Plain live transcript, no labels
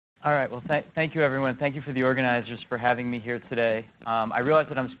All right. Well, thank you, everyone. Thank you for the organizers for having me here today. I realize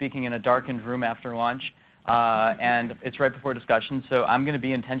that I'm speaking in a darkened room after lunch, and it's right before discussion, so I'm going to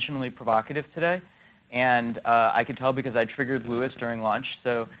be intentionally provocative today. And I could tell because I triggered Lewis during lunch,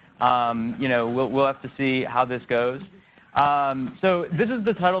 so we'll have to see how this goes. So this is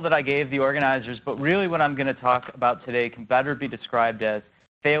the title that I gave the organizers, but really what I'm going to talk about today can better be described as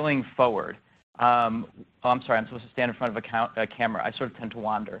failing forward. I'm sorry, I'm supposed to stand in front of a camera. I sort of tend to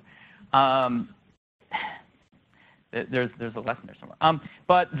wander. There's a lesson there somewhere.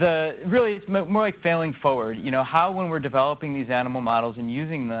 But really, it's more like failing forward. How when we're developing these animal models and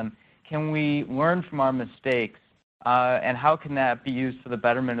using them, can we learn from our mistakes, and how can that be used for the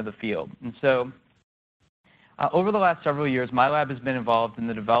betterment of the field? And so over the last several years, my lab has been involved in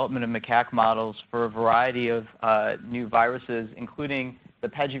the development of macaque models for a variety of new viruses, including the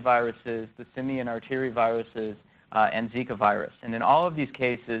Pegiviruses, the Simian Pegiviruses, and Zika virus. And in all of these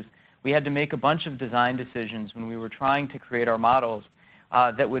cases, we had to make a bunch of design decisions when we were trying to create our models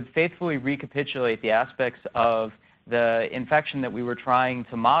that would faithfully recapitulate the aspects of the infection that we were trying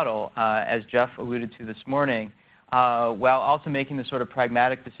to model, as Jeff alluded to this morning, while also making the sort of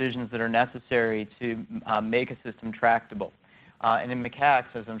pragmatic decisions that are necessary to make a system tractable. And in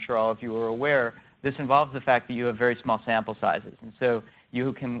macaques, as I'm sure all of you are aware, this involves the fact that you have very small sample sizes. And so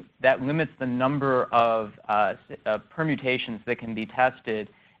that limits the number of permutations that can be tested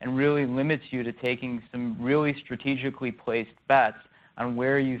and really limits you to taking some really strategically placed bets on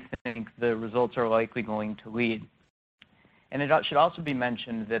where you think the results are likely going to lead. And it should also be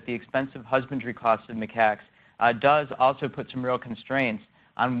mentioned that the expensive husbandry costs of macaques does also put some real constraints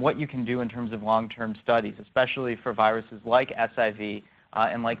on what you can do in terms of long-term studies, especially for viruses like SIV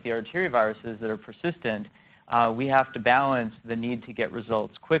and like the arterioviruses that are persistent. We have to balance the need to get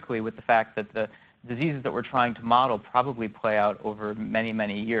results quickly with the fact that the diseases that we're trying to model probably play out over many,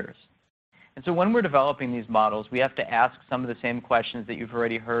 many years. And so when we're developing these models, we have to ask some of the same questions that you've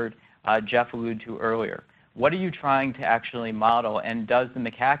already heard Jeff allude to earlier. What are you trying to actually model, and does the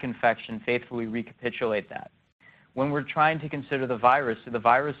macaque infection faithfully recapitulate that? When we're trying to consider the virus, so the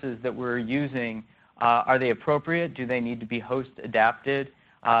viruses that we're using, are they appropriate? Do they need to be host adapted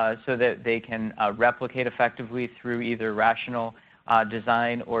so that they can replicate effectively through either rational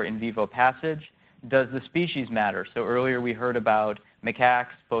design or in vivo passage? Does the species matter? So earlier we heard about macaques,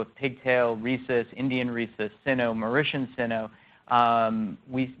 both pigtail, rhesus, Indian rhesus, cyno, Mauritian cyno.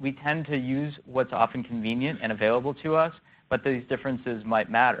 We tend to use what's often convenient and available to us, but these differences might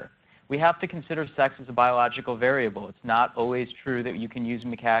matter. We have to consider sex as a biological variable. It's not always true that you can use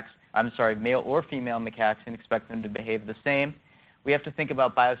male or female macaques and expect them to behave the same. We have to think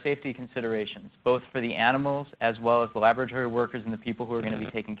about biosafety considerations, both for the animals as well as the laboratory workers and the people who are going to be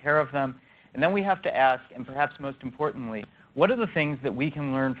taking care of them. And then we have to ask, and perhaps most importantly, what are the things that we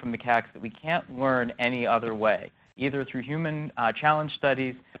can learn from macaques that we can't learn any other way, either through human challenge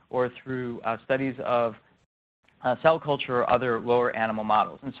studies or through studies of cell culture or other lower animal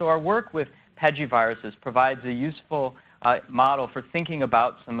models. And so our work with Pegiviruses provides a useful model for thinking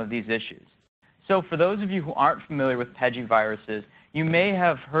about some of these issues. So for those of you who aren't familiar with Pegiviruses, you may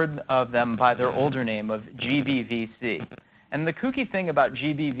have heard of them by their older name of GBVC. And the kooky thing about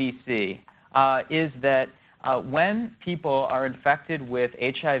GBVC is that when people are infected with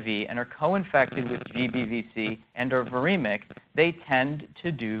HIV and are co-infected with GBVC and are viremic, they tend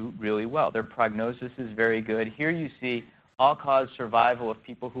to do really well. Their prognosis is very good. Here you see all-cause survival of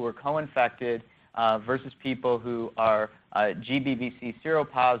people who are co-infected versus people who are GBVC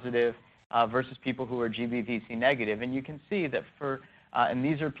seropositive versus people who are GBVC negative. And you can see that and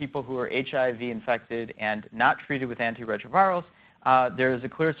these are people who are HIV infected and not treated with antiretrovirals, there is a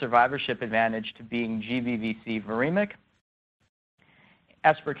clear survivorship advantage to being GBVC viremic.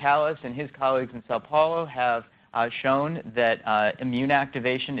 Espercalis and his colleagues in Sao Paulo have shown that immune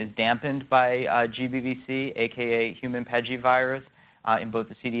activation is dampened by GBVC, aka human Pegivirus, in both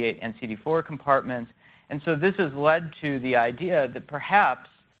the CD8 and CD4 compartments. And so this has led to the idea that perhaps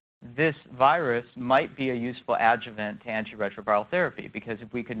this virus might be a useful adjuvant to antiretroviral therapy, because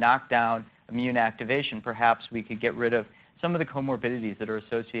if we could knock down immune activation, perhaps we could get rid of some of the comorbidities that are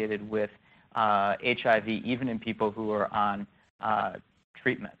associated with HIV, even in people who are on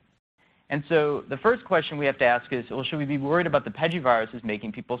treatment. And so the first question we have to ask is, well, should we be worried about the Pegiviruses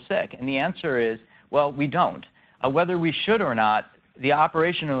making people sick? And the answer is, well, we don't. Whether we should or not,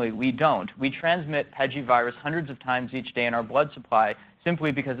 operationally, we don't. We transmit Pegivirus hundreds of times each day in our blood supply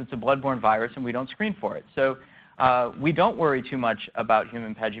simply because it's a bloodborne virus and we don't screen for it. So we don't worry too much about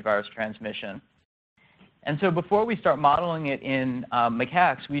human Pegivirus transmission. And so before we start modeling it in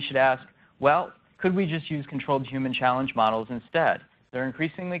macaques, we should ask, well, could we just use controlled human challenge models instead? They're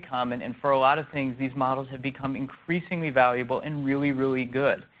increasingly common, and for a lot of things, these models have become increasingly valuable and really, really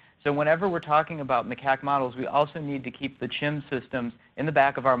good. So whenever we're talking about macaque models, we also need to keep the chimp systems in the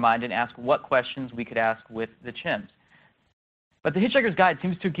back of our mind and ask what questions we could ask with the chimps. But the Hitchhiker's Guide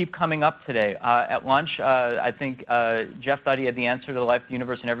seems to keep coming up today. At lunch, I think Jeff thought he had the answer to the life, the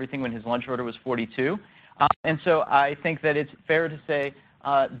universe, and everything when his lunch order was 42. And so I think that it's fair to say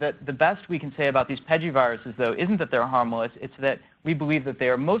that the best we can say about these Pegiviruses, though, isn't that they're harmless. It's that we believe that they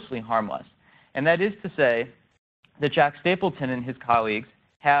are mostly harmless. And that is to say that Jack Stapleton and his colleagues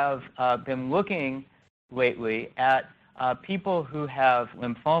have been looking lately at people who have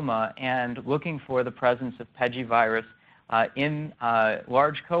lymphoma and looking for the presence of Pegivirus in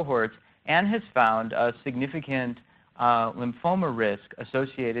large cohorts, and has found a significant lymphoma risk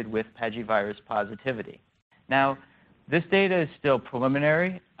associated with Pegivirus positivity. Now, this data is still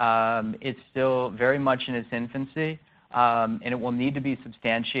preliminary. It's still very much in its infancy, and it will need to be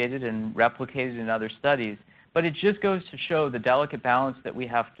substantiated and replicated in other studies. But it just goes to show the delicate balance that we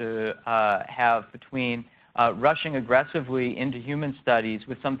have to have between rushing aggressively into human studies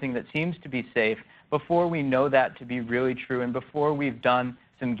with something that seems to be safe before we know that to be really true and before we've done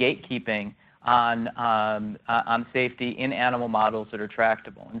some gatekeeping on safety in animal models that are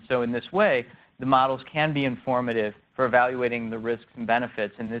tractable. And so in this way, the models can be informative for evaluating the risks and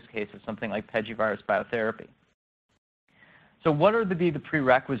benefits, in this case, of something like Pegivirus biotherapy. So what are the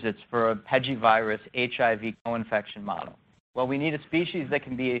prerequisites for a Pegivirus HIV co-infection model? Well, we need a species that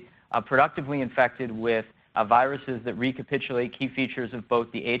can be productively infected with viruses that recapitulate key features of both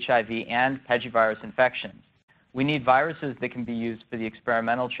the HIV and Pegivirus infections. We need viruses that can be used for the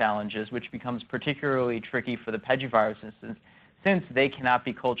experimental challenges, which becomes particularly tricky for the Pegiviruses since they cannot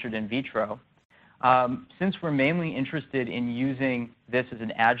be cultured in vitro. Since we're mainly interested in using this as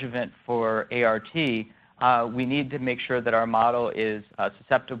an adjuvant for ART, we need to make sure that our model is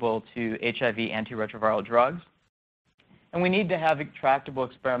susceptible to HIV antiretroviral drugs. And we need to have tractable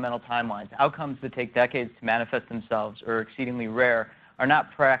experimental timelines. Outcomes that take decades to manifest themselves or are exceedingly rare are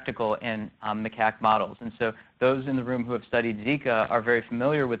not practical in macaque models. And so those in the room who have studied Zika are very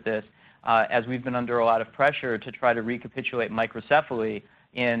familiar with this, as we've been under a lot of pressure to try to recapitulate microcephaly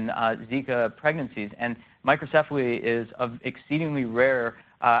in Zika pregnancies. And microcephaly is an exceedingly rare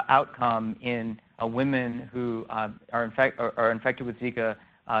outcome in women who are infected with Zika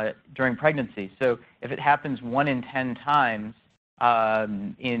during pregnancy. So if it happens 1 in 10 times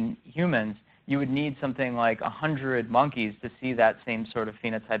in humans, you would need something like 100 monkeys to see that same sort of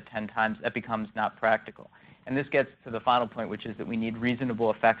phenotype 10 times. That becomes not practical. And this gets to the final point, which is that we need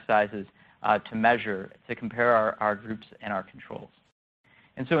reasonable effect sizes to measure, to compare our groups and our controls.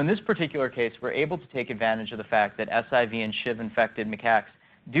 And so in this particular case, we're able to take advantage of the fact that SIV and SHIV-infected macaques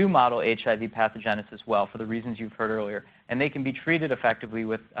do model HIV pathogenesis well for the reasons you've heard earlier, and they can be treated effectively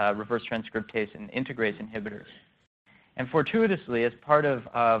with reverse transcriptase and integrase inhibitors. And fortuitously, as part of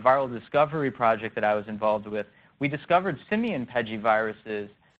a viral discovery project that I was involved with, we discovered Simian Pegiviruses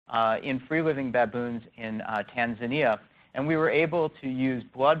in free-living baboons in Tanzania, and we were able to use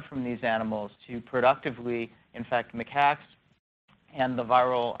blood from these animals to productively infect macaques, and the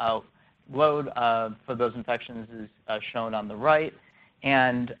viral load for those infections is shown on the right.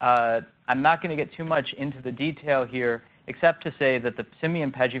 And I'm not going to get too much into the detail here, except to say that the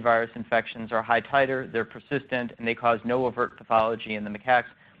Simian Pegivirus infections are high titer, they're persistent, and they cause no overt pathology in the macaques,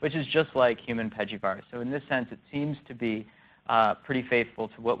 which is just like human Pegivirus. So in this sense, it seems to be pretty faithful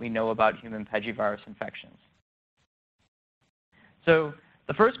to what we know about human Pegivirus infections. So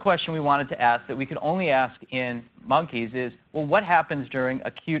the first question we wanted to ask that we could only ask in monkeys is, well, what happens during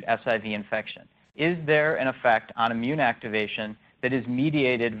acute SIV infection? Is there an effect on immune activation that is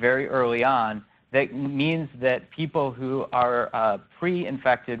mediated very early on that means that people who are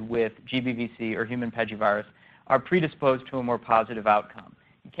pre-infected with GBVC or human Pegivirus are predisposed to a more positive outcome?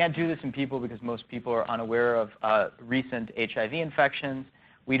 You can't do this in people because most people are unaware of recent HIV infections.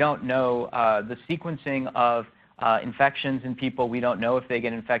 We don't know the sequencing of infections in people. We don't know if they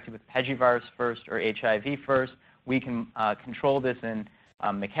get infected with Pegivirus first or HIV first. We can control this in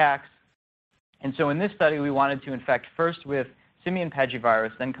macaques. And so in this study, we wanted to infect first with Simian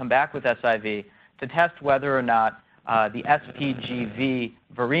Pegivirus, then come back with SIV to test whether or not the SPGV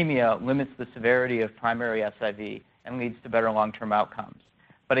viremia limits the severity of primary SIV and leads to better long-term outcomes.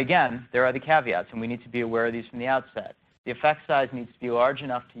 But again, there are the caveats, and we need to be aware of these from the outset. The effect size needs to be large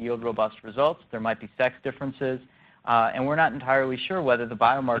enough to yield robust results. There might be sex differences, and we're not entirely sure whether the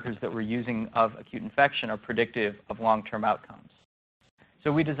biomarkers that we're using of acute infection are predictive of long-term outcomes.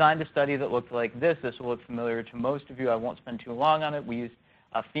 So we designed a study that looked like this. This will look familiar to most of you. I won't spend too long on it. We used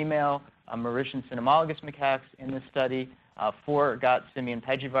female Mauritian cynomolgus macaques in this study. 4 got Simian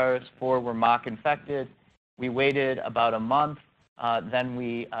Pegivirus, 4 were mock infected. We waited about a month. Then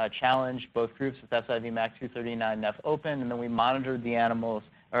we challenged both groups with SIV Mac 239 NEF open, and then we monitored the animals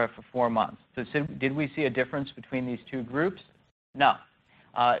for 4 months. So did we see a difference between these two groups? No.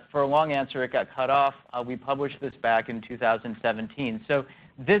 For a long answer, it got cut off. We published this back in 2017. So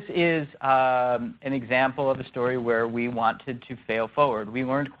this is an example of a story where we wanted to fail forward. We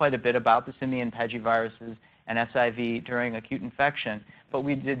learned quite a bit about the Simian Pegiviruses and SIV during acute infection, but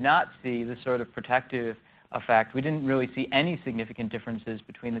we did not see the sort of protective effect. We didn't really see any significant differences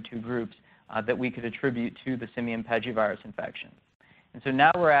between the two groups that we could attribute to the Simian Pegivirus infection. And so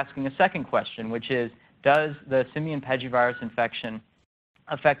now we're asking a second question, which is, does the Simian Pegivirus infection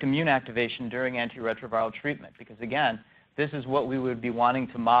affect immune activation during antiretroviral treatment? Because again, this is what we would be wanting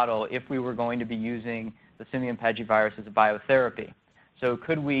to model if we were going to be using the Simian Pegivirus as a biotherapy. So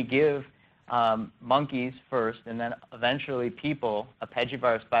could we give monkeys first and then eventually people a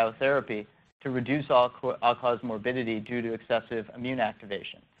Pegivirus biotherapy to reduce all-cause morbidity due to excessive immune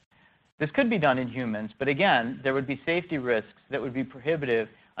activation? This could be done in humans, but again, there would be safety risks that would be prohibitive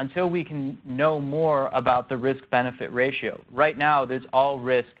until we can know more about the risk-benefit ratio. Right now, there's all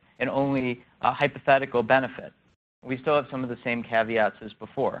risk and only a hypothetical benefit. We still have some of the same caveats as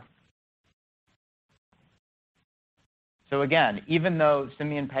before. So again, even though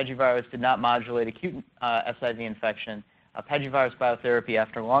Simian Pegivirus did not modulate acute SIV infection, a Pegivirus biotherapy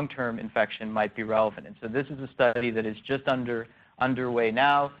after long-term infection might be relevant. And so this is a study that is just underway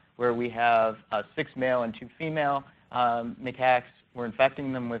now, where we have 6 male and 2 female macaques. We're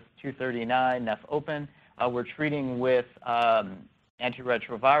infecting them with 239 NEF open. We're treating with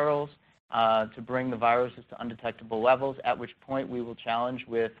antiretrovirals to bring the viruses to undetectable levels, at which point we will challenge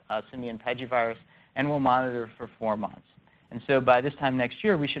with Simian Pegivirus, and we'll monitor for 4 months. And so by this time next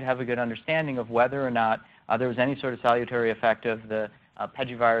year, we should have a good understanding of whether or not there was any sort of salutary effect of the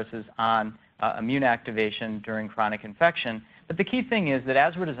Pegiviruses on immune activation during chronic infection. But the key thing is that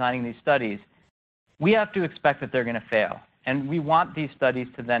as we're designing these studies, we have to expect that they're going to fail. And we want these studies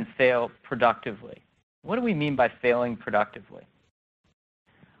to then fail productively. What do we mean by failing productively?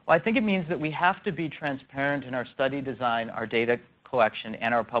 Well, I think it means that we have to be transparent in our study design, our data collection,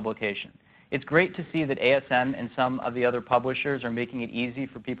 and our publication. It's great to see that ASM and some of the other publishers are making it easy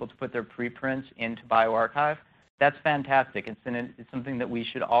for people to put their preprints into bioRxiv. That's fantastic. It's something that we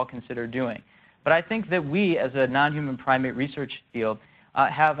should all consider doing. But I think that we, as a non-human primate research field,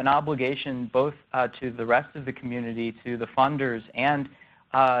 have an obligation both to the rest of the community, to the funders, and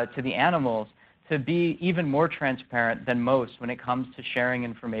to the animals to be even more transparent than most when it comes to sharing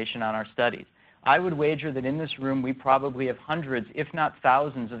information on our studies. I would wager that in this room we probably have hundreds, if not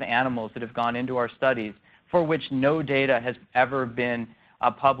thousands, of animals that have gone into our studies for which no data has ever been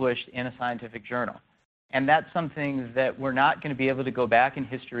published in a scientific journal. And that's something that we're not going to be able to go back in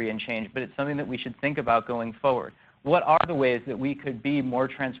history and change, but it's something that we should think about going forward. What are the ways that we could be more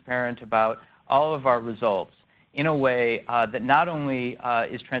transparent about all of our results in a way that not only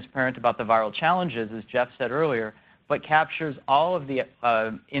is transparent about the viral challenges, as Jeff said earlier, but captures all of the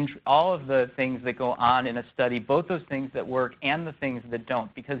things that go on in a study, both those things that work and the things that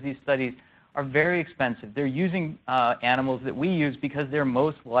don't, because these studies are very expensive. They're using animals that we use because they're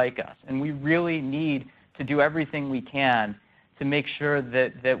most like us, and we really need to do everything we can to make sure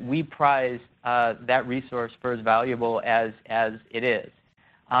that we prize that resource for as valuable as it is.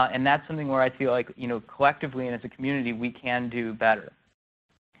 And that's something where I feel like, collectively and as a community, we can do better.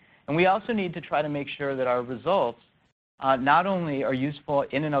 And we also need to try to make sure that our results not only are useful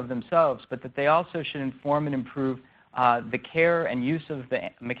in and of themselves, but that they also should inform and improve the care and use of the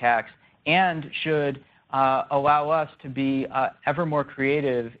macaques, and should allow us to be ever more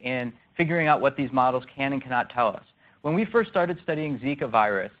creative in figuring out what these models can and cannot tell us. When we first started studying Zika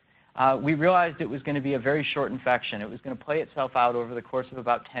virus, we realized it was going to be a very short infection. It was going to play itself out over the course of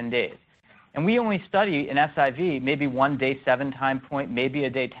about 10 days. And we only study an SIV maybe one day 7 time point, maybe a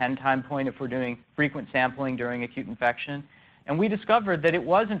day 10 time point if we're doing frequent sampling during acute infection. And we discovered that it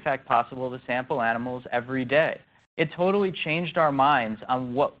was, in fact, possible to sample animals every day. It totally changed our minds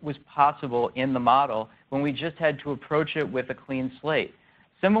on what was possible in the model when we just had to approach it with a clean slate.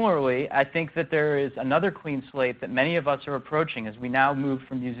 Similarly, I think that there is another clean slate that many of us are approaching as we now move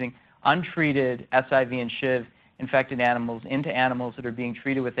from using untreated SIV and SHIV infected animals into animals that are being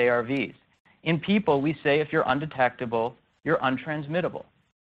treated with ARVs. In people, we say if you're undetectable, you're untransmittable.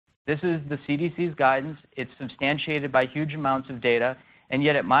 This is the CDC's guidance. It's substantiated by huge amounts of data. And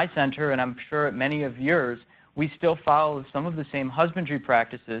yet at my center, and I'm sure at many of yours, we still follow some of the same husbandry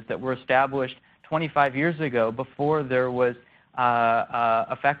practices that were established 25 years ago before there was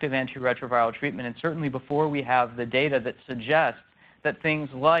effective antiretroviral treatment, and certainly before we have the data that suggests that things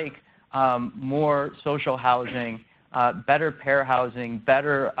like more social housing, better pair housing,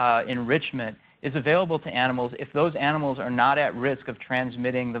 better enrichment is available to animals if those animals are not at risk of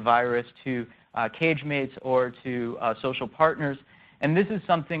transmitting the virus to cage mates or to social partners. And this is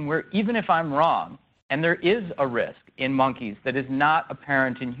something where even if I'm wrong, and there is a risk in monkeys that is not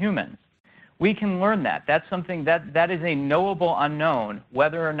apparent in humans, we can learn that. That's something that is a knowable unknown,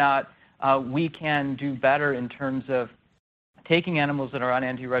 whether or not we can do better in terms of taking animals that are on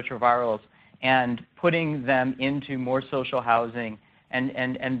antiretrovirals and putting them into more social housing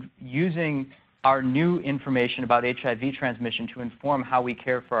and using our new information about HIV transmission to inform how we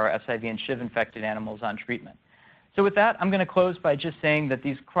care for our SIV and SHIV-infected animals on treatment. So with that, I'm going to close by just saying that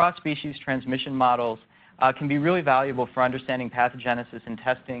these cross-species transmission models can be really valuable for understanding pathogenesis and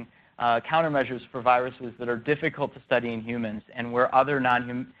testing countermeasures for viruses that are difficult to study in humans and where other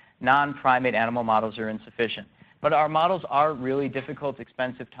non-primate animal models are insufficient. But our models are really difficult,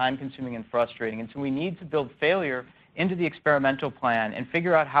 expensive, time-consuming, and frustrating, and so we need to build failure into the experimental plan and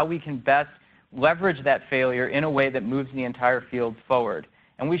figure out how we can best leverage that failure in a way that moves the entire field forward.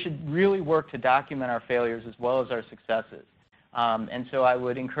 And we should really work to document our failures as well as our successes. And so I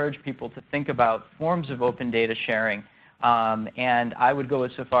would encourage people to think about forms of open data sharing. And I would go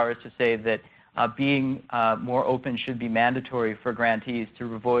so far as to say that being more open should be mandatory for grantees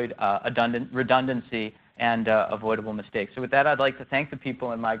to avoid redundancy and avoidable mistakes. So with that, I'd like to thank the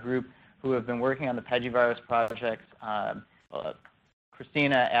people in my group who have been working on the Pegivirus projects,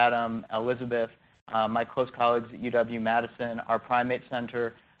 Christina, Adam, Elizabeth, my close colleagues at UW-Madison, our primate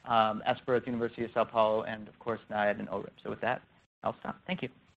center, Esper at the University of Sao Paulo, and of course, NIAID and ORIP. So with that, I'll stop. Thank you.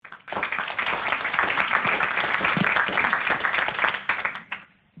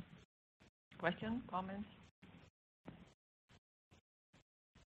 Questions, comments?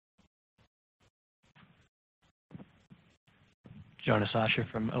 Jonas Asher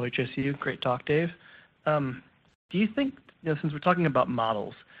from OHSU. Great talk, Dave. Do you think, since we're talking about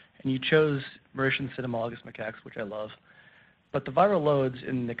models, and you chose Mauritian cynomolgus macaques, which I love, but the viral loads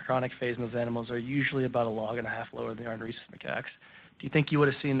in the chronic phase in those animals are usually about 1.5 logs lower than they are in rhesus macaques. Do you think you would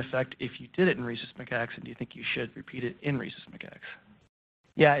have seen the effect if you did it in rhesus macaques, and do you think you should repeat it in rhesus macaques?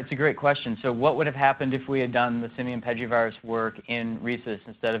 Yeah, it's a great question. So what would have happened if we had done the Simian Pegivirus work in rhesus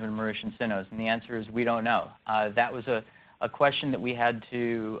instead of in Mauritian cynos? And the answer is we don't know. That was a question that we had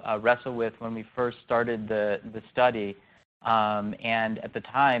to wrestle with when we first started the study. And at the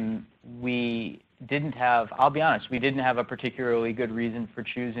time, we didn't have, I'll be honest, we didn't have a particularly good reason for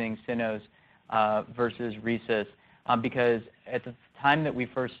choosing cynos versus rhesus because at the time that we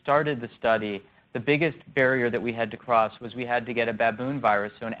first started the study, the biggest barrier that we had to cross was we had to get a baboon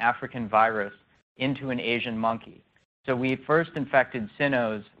virus, so an African virus, into an Asian monkey. So we first infected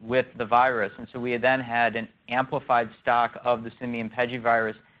cynos with the virus, and so we then had an amplified stock of the Simian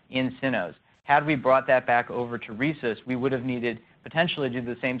Pegivirus in cynos. Had we brought that back over to rhesus, we would have needed potentially to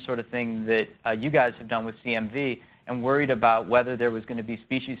do the same sort of thing that you guys have done with CMV and worried about whether there was going to be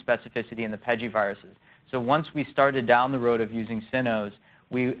species specificity in the Pegiviruses. So once we started down the road of using cynos,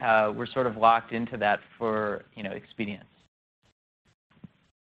 we were sort of locked into that for expedience.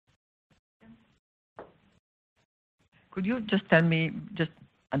 Could you just tell me,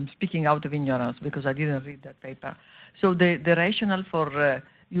 I'm speaking out of ignorance because I didn't read that paper. So the rationale for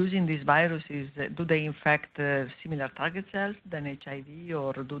using these viruses, do they infect similar target cells than HIV,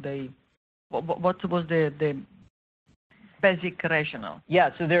 or do they, what was the basic rationale?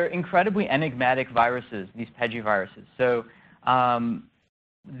 Yeah, so they're incredibly enigmatic viruses, these Pegiviruses. So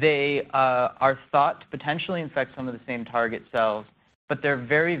they are thought to potentially infect some of the same target cells, but they're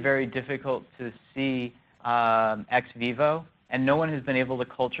very, very difficult to see ex vivo, and no one has been able to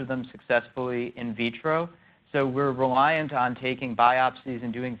culture them successfully in vitro. So we're reliant on taking biopsies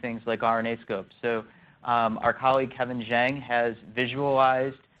and doing things like RNA scopes. So our colleague Kevin Zhang has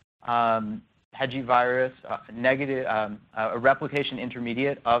visualized Pegivirus, a replication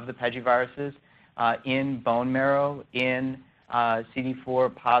intermediate of the Pegiviruses in bone marrow, in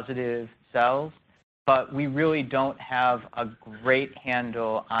CD4 positive cells, but we really don't have a great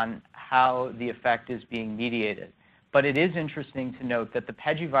handle on how the effect is being mediated. But it is interesting to note that the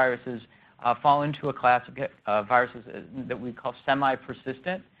Pegiviruses fall into a class of viruses that we call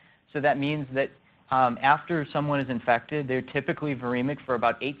semi-persistent. So that means that after someone is infected, they're typically viremic for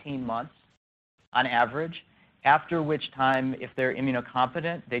about 18 months on average, after which time, if they're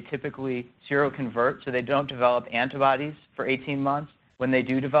immunocompetent, they typically seroconvert, so they don't develop antibodies for 18 months. When they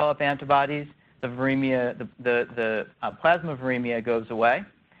do develop antibodies, the viremia, the plasma viremia goes away.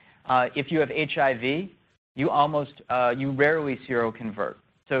 If you have HIV, you rarely seroconvert.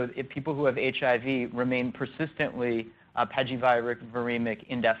 So if people who have HIV remain persistently pegiviremic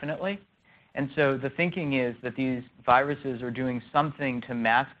indefinitely. And so the thinking is that these viruses are doing something to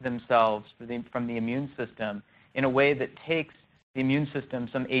mask themselves from the immune system in a way that takes the immune system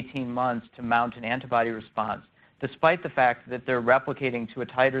some 18 months to mount an antibody response, despite the fact that they're replicating to a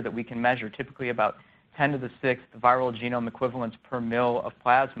titer that we can measure, typically about 10 to the 6th viral genome equivalents per mil of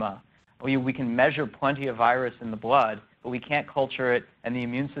plasma. We can measure plenty of virus in the blood, but we can't culture it, and the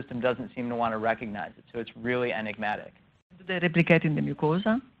immune system doesn't seem to want to recognize it. So it's really enigmatic. Do they replicate in the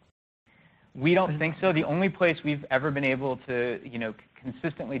mucosa? We don't think so. The only place we've ever been able to,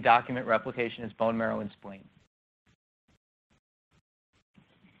 consistently document replication is bone marrow and spleen.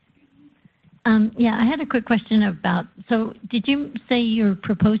 Yeah, I had a quick question about, so did you say you're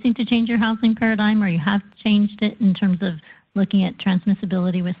proposing to change your housing paradigm, or you have changed it in terms of looking at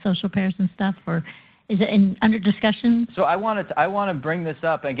transmissibility with social pairs and stuff, or is it under discussion? So I want to bring this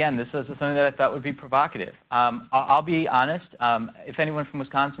up. Again, this is something that I thought would be provocative. I'll be honest. If anyone from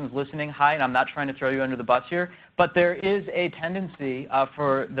Wisconsin is listening, hi, and I'm not trying to throw you under the bus here, but there is a tendency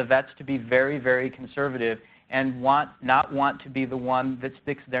for the vets to be very, very conservative and not want to be the one that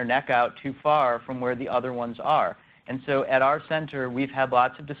sticks their neck out too far from where the other ones are. And so at our center, we've had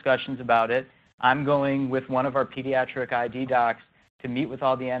lots of discussions about it. I'm going with one of our pediatric ID docs to meet with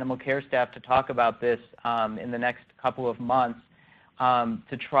all the animal care staff to talk about this in the next couple of months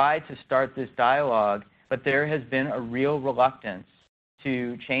to try to start this dialogue. But there has been a real reluctance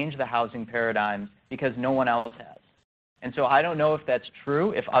to change the housing paradigms because no one else has. And so I don't know if that's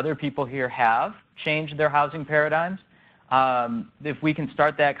true, if other people here have changed their housing paradigms. If we can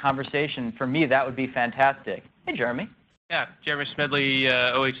start that conversation, for me, that would be fantastic. Hey, Jeremy. Yeah, Jeremy Smedley,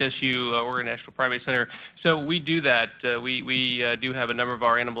 OHSU, Oregon National Primate Center. So we do that. We do have a number of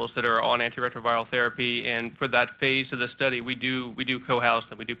our animals that are on antiretroviral therapy, and for that phase of the study, we do co-house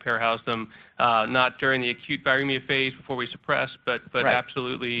them. We do pair house them, not during the acute viremia phase before we suppress, but right.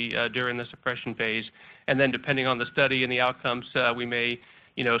 Absolutely during the suppression phase. And then depending on the study and the outcomes, we may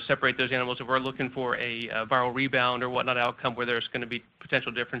separate those animals if we're looking for a viral rebound or whatnot outcome where there's going to be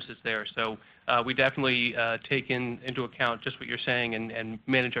potential differences there. So we definitely take into account just what you're saying and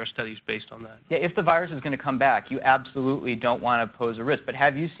manage our studies based on that. Yeah, if the virus is going to come back, you absolutely don't want to pose a risk. But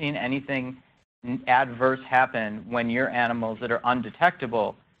have you seen anything adverse happen when your animals that are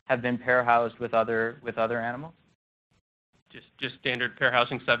undetectable have been pair housed with other animals? Just standard pair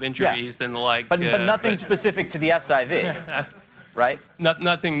housing stuff, injuries and the like. But nothing specific to the SIV. Right?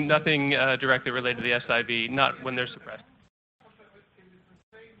 Nothing directly related to the SIV, not when they're suppressed.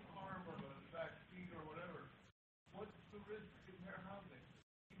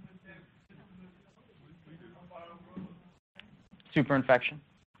 Superinfection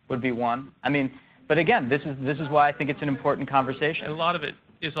would be one. I mean, but again, this is why I think it's an important conversation. And a lot of it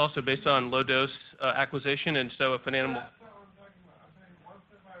is also based on low dose acquisition, and so if an animal.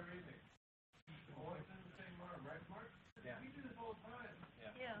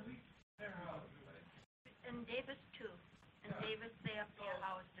 And Davis too. And Davis, they are pair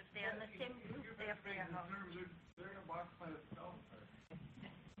housed. If they are in the same group, they are pair housed.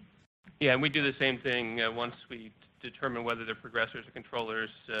 Yeah, and we do the same thing once we determine whether they're progressors or controllers.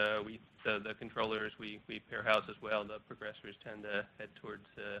 The controllers we pair house as well. The progressors tend to head towards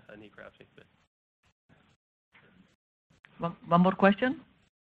a necropsy. One more question?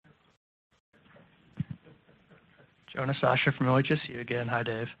 Jonas Asher from OHSU again. Hi,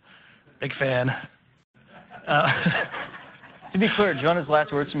 Dave. Big fan. To be clear, Jonah's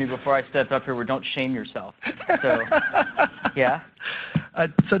last words to me before I stepped up here were, "Don't shame yourself." So, yeah.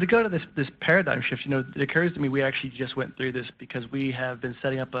 So to go to this paradigm shift, it occurs to me we actually just went through this because we have been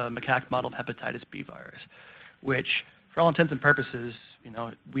setting up a macaque model of hepatitis B virus, which, for all intents and purposes,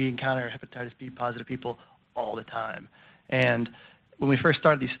 we encounter hepatitis B positive people all the time. And when we first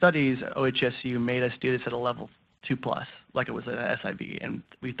started these studies, OHSU made us do this at a level 2+, like it was an SIV, and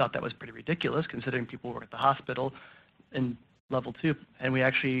we thought that was pretty ridiculous considering people work at the hospital in level 2, and we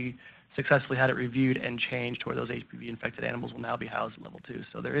actually successfully had it reviewed and changed to where those HPV-infected animals will now be housed at level 2.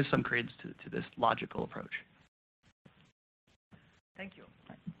 So there is some credence to this logical approach. Thank you.